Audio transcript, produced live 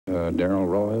Darrell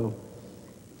Royal.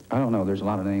 I don't know. There's a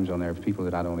lot of names on there of people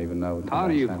that I don't even know. How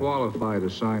do you qualify to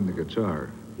sign the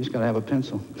guitar? You just got to have a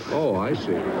pencil. Oh, I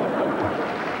see.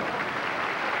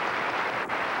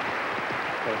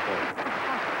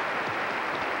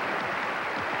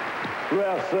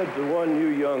 Ralph said to one new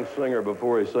young singer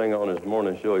before he sang on his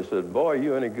morning show, he said, "Boy,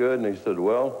 you any good?" And he said,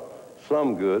 "Well,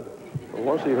 some good." But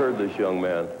once he heard this young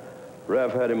man,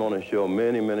 Ralph had him on his show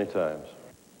many, many times.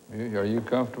 Are you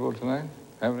comfortable tonight?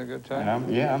 Having a good time?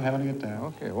 Yeah, I'm having a good time.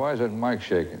 Okay, why is that mic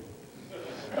shaking?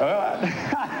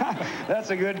 That's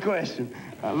a good question.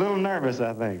 A little nervous,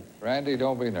 I think. Randy,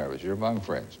 don't be nervous. You're among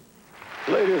friends.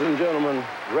 Ladies and gentlemen,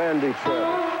 Randy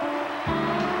Travis.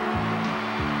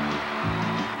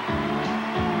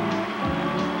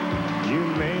 You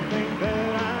may think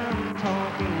that I'm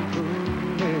talking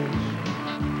foolish.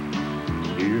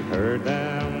 You've heard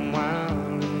that I'm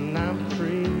wild and I'm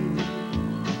free.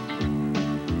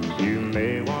 You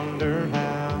may wonder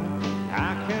how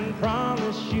I can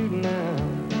promise you now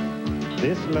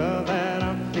this love that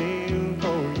I feel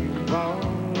for you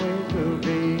always will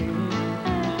be.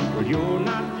 But you're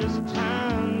not just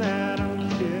time that I'm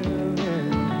killing.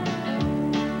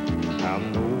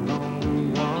 I'm no longer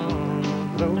one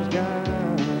of those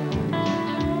guys.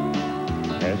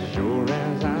 As sure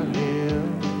as I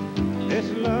live, this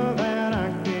love that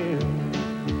I give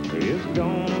is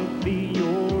gonna be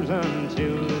yours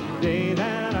until the day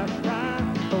that I die.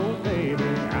 Oh, baby,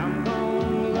 I'm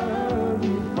gonna love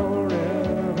you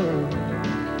forever,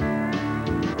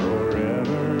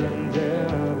 forever and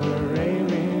ever,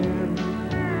 amen.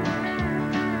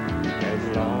 As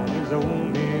long as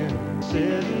old men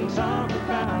sit and talk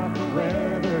about the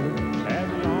weather, as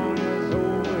long as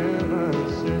old women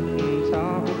sit and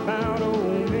talk about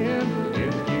old men,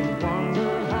 if you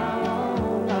wonder how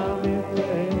long I'll be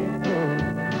faithful,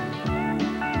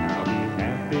 I'll be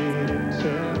happy to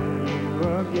tell you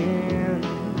again.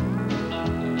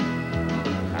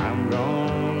 I'm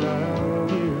gonna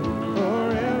love you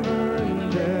forever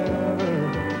and ever,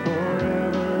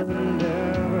 forever and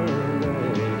ever,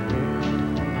 baby.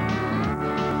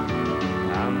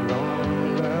 I'm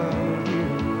gonna love you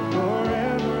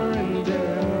forever and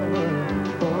ever,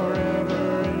 forever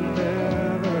and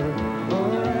ever,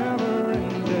 forever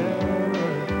and ever,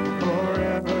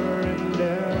 forever and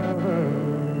ever.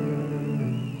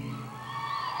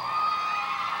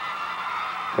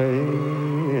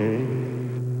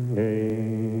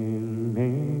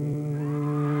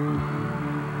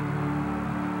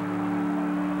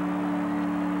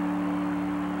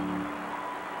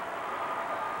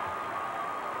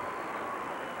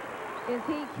 Is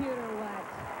he cute or what?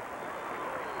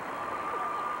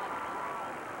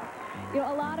 You know,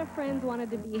 a lot of friends wanted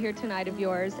to be here tonight of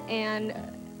yours, and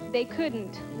they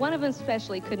couldn't. One of them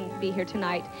especially couldn't be here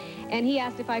tonight, and he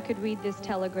asked if I could read this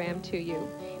telegram to you.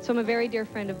 It's from a very dear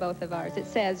friend of both of ours. It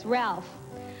says, "Ralph,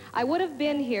 I would have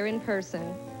been here in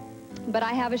person, but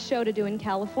I have a show to do in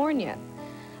California.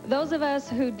 Those of us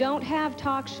who don't have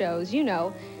talk shows, you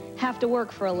know, have to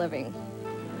work for a living.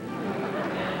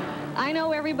 I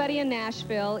know everybody in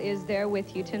Nashville is there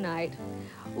with you tonight.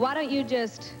 Why don't you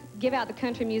just give out the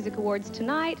Country Music Awards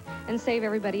tonight and save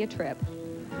everybody a trip?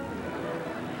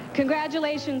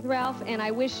 Congratulations, Ralph, and I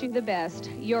wish you the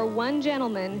best. You're one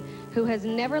gentleman who has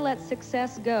never let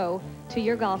success go to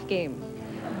your golf game.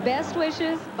 Best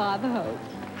wishes, Bob Hope."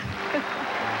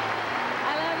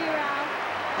 I love you, Ralph.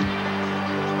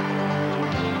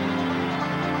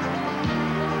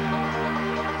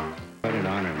 Quite an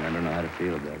honor, and I don't know how to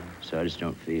feel about it, so I just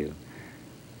don't feel,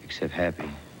 except happy.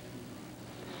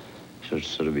 So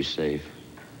to be safe.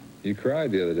 You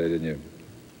cried the other day, didn't you?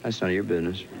 That's none of your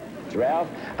business. Ralph,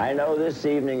 I know this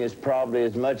evening is probably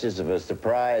as much of a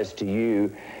surprise to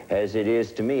you as it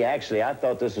is to me. Actually, I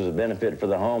thought this was a benefit for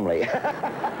the homely.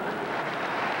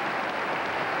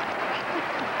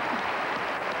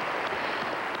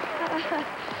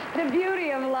 The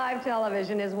beauty of live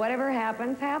television is whatever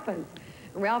happens, happens.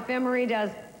 Ralph Emery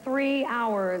does 3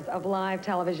 hours of live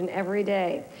television every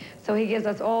day. So he gives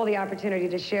us all the opportunity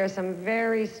to share some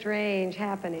very strange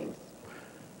happenings.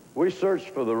 We searched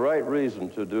for the right reason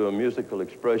to do a musical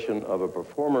expression of a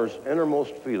performer's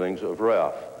innermost feelings of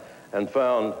Ralph and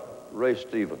found Ray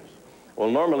Stevens.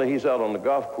 Well, normally he's out on the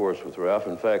golf course with Ralph.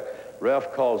 In fact,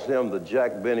 Ralph calls him the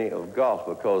Jack Benny of golf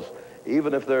because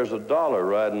even if there's $1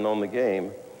 riding on the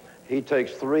game, he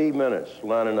takes 3 minutes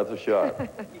lining up the shot.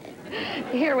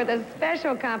 Here with a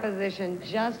special composition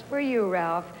just for you,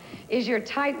 Ralph, is your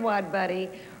tightwad buddy,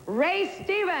 Ray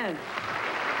Stevens.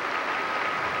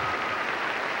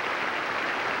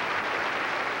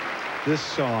 This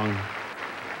song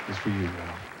is for you,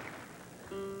 Ralph.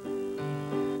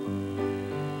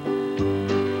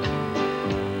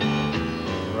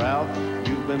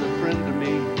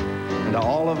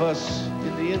 of us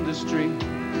in the industry,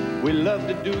 we love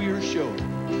to do your show.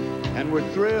 And we're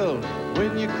thrilled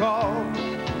when you call.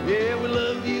 Yeah, we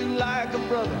love you like a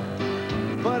brother.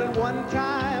 But at one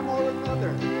time or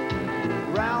another,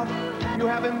 Ralph, you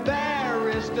have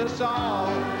embarrassed us all.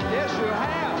 Yes, you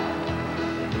have.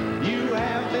 You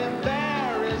have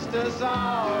embarrassed us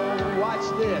all. Watch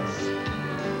this.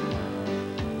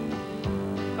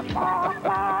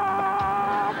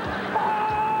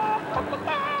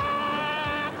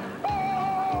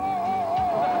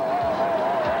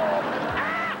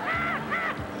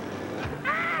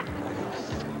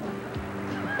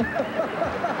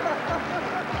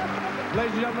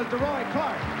 Ladies and gentlemen, Mr. Roy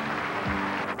Clark.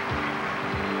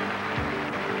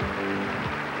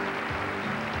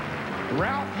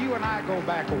 Ralph, you and I go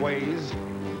back a ways,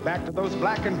 back to those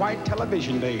black and white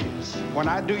television days, when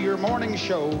I'd do your morning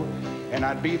show, and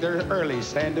I'd be there early,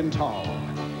 standing tall.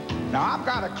 Now, I've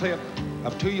got a clip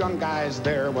of two young guys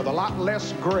there with a lot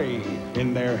less gray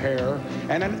in their hair,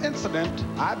 and an incident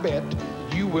I bet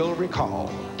you will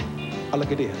recall. Oh,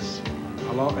 look at this.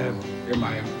 Hello,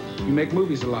 Maya. You make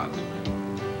movies a lot.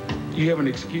 You have an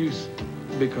excuse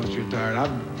because you're tired.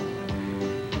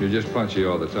 You're just punchy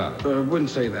all the time. I wouldn't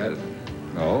say that.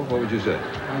 No? What would you say?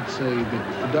 I'd say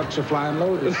that the ducks are flying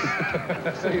low.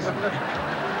 Say something.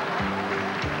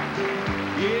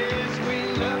 Yes,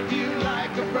 we love you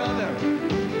like a brother,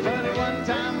 but at one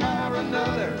time or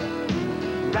another,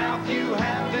 Ralph, you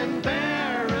have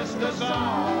embarrassed us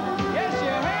all. Yes, you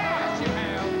have. Yes, you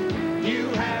have. You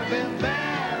have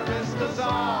embarrassed us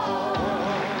all.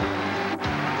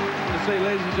 I say,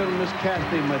 ladies and gentlemen, Miss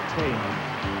Kathy Mattea.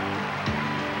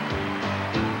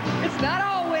 It's not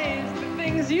always the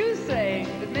things you say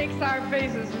that makes our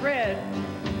faces red.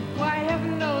 Why,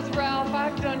 heaven knows, Ralph,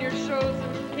 I've done your shows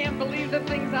and can't believe the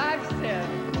things I've said.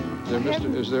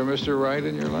 Is there Mr. Right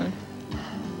in your life?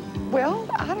 Well,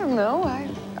 I don't know. I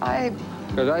have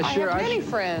many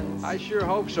friends. I sure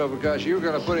hope so, because you're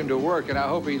going to put him to work, and I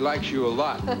hope he likes you a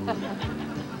lot.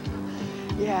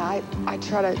 Yeah, I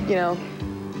try to, you know,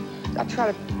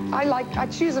 I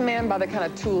choose a man by the kind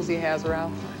of tools he has,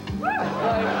 Ralph.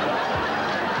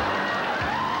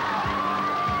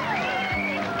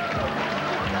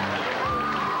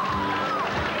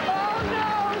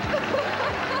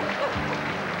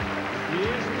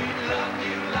 Yes, we love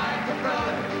you like a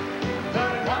brother,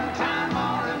 but at one time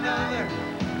or another,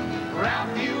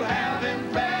 Ralph, you have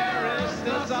embarrassed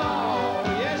us all.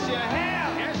 Yes, you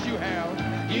have. Yes, you have.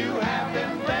 You have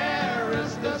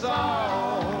embarrassed us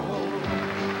all.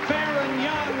 Fair and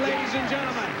young, ladies and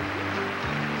gentlemen.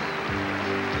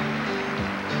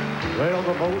 Well,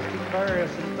 the most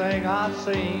embarrassing thing I've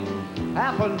seen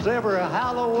happens every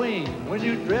Halloween when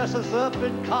you dress us up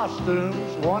in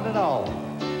costumes, one and all.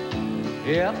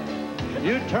 Yep,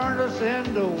 you turned us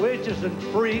into witches and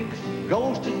freaks,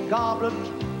 ghosts and goblins,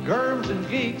 germs and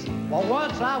geeks. Well,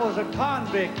 once I was a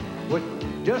convict with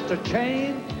just a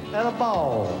chain and a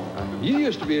ball. You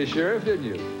used to be a sheriff, didn't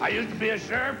you? I used to be a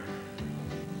sheriff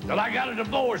till I got a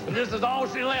divorce, and this is all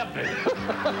she left me.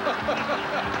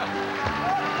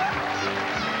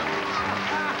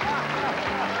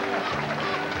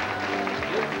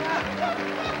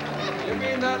 You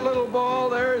mean that little ball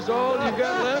there is all you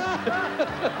got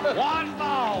left? One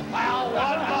ball, pal,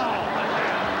 one ball.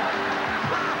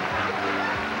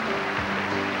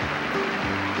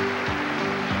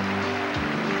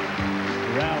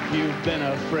 Ralph, you've been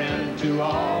a friend to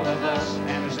all of us,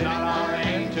 and it's not our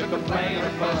aim to complain or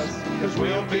fuss, because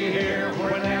we'll be here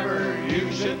whenever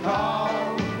you should call.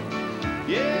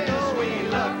 Yes, we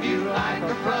love you like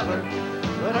a brother,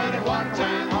 but at one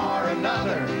time or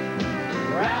another,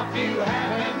 Ralph, you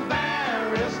have